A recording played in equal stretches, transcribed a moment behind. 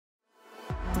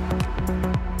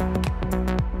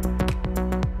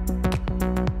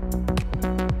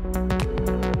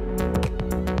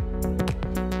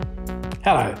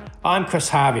Hello, I'm Chris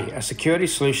Harvey, a Security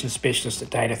Solutions Specialist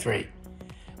at Data3.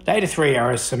 Data3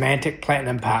 are a Symantec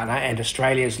Platinum Partner and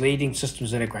Australia's leading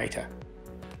systems integrator.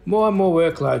 More and more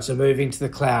workloads are moving to the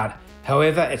cloud.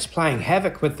 However, it's playing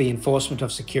havoc with the enforcement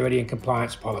of security and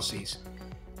compliance policies.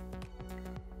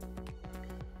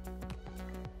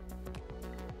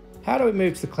 How do we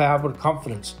move to the cloud with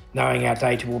confidence, knowing our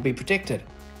data will be protected?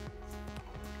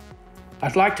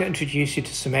 I'd like to introduce you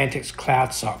to Symantec's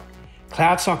CloudSOC.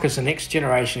 CloudSOC is a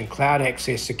next-generation cloud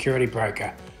access security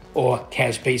broker, or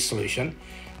CASB solution,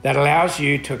 that allows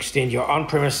you to extend your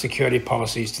on-premise security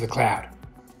policies to the cloud.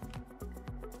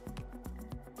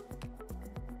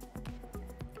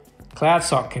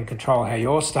 CloudSOC can control how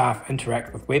your staff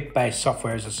interact with web-based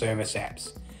software as a service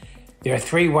apps. There are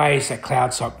three ways that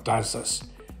CloudSOC does this.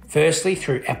 Firstly,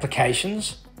 through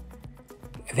applications,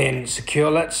 then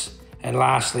securelets, and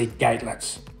lastly,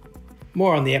 gatelets.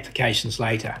 More on the applications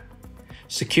later.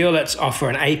 Securelets offer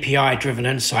an API-driven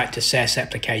insight to SaaS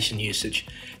application usage,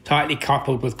 tightly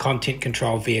coupled with content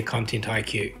control via Content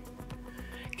IQ.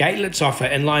 Gatelets offer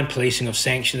inline policing of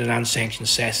sanctioned and unsanctioned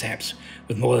SaaS apps,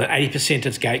 with more than 80%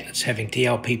 of gatelets having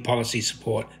DLP policy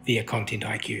support via Content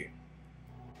IQ.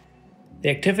 The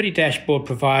activity dashboard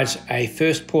provides a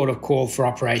first port of call for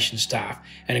operations staff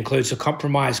and includes a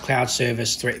compromised cloud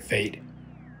service threat feed.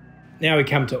 Now we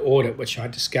come to Audit, which I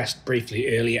discussed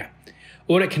briefly earlier.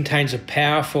 Audit contains a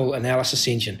powerful analysis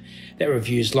engine that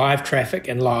reviews live traffic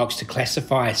and logs to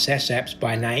classify SaaS apps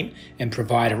by name and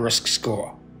provide a risk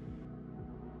score.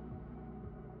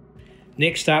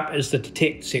 Next up is the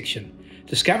Detect section.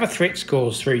 Discover threat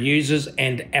scores through users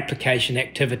and application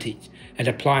activities and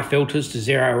apply filters to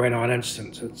zero in on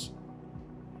instances.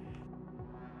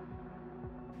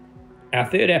 Our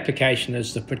third application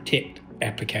is the Protect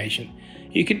application.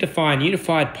 You can define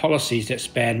unified policies that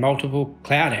span multiple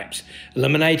cloud apps,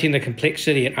 eliminating the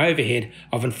complexity and overhead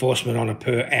of enforcement on a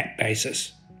per-app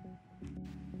basis.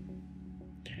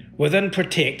 Within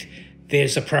Protect,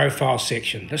 there's a Profile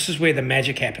section. This is where the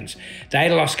magic happens.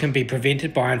 Data loss can be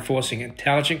prevented by enforcing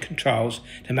intelligent controls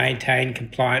to maintain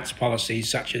compliance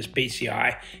policies such as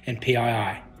PCI and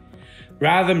PII.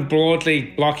 Rather than broadly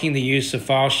blocking the use of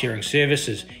file sharing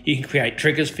services, you can create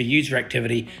triggers for user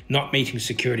activity not meeting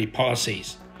security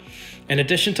policies. In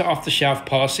addition to off-the-shelf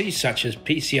policies such as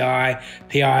PCI,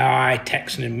 PII,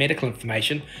 tax and medical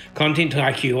information, Content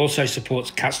IQ also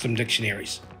supports custom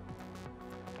dictionaries.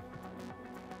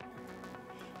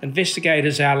 Investigate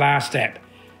is our last app.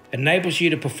 It enables you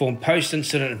to perform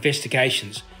post-incident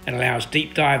investigations and allows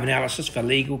deep dive analysis for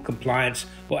legal, compliance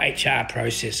or HR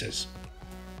processes.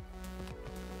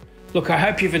 Look, I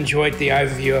hope you've enjoyed the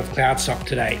overview of CloudSOC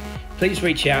today. Please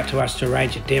reach out to us to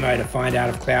arrange a demo to find out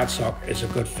if CloudSOC is a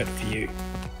good fit for you.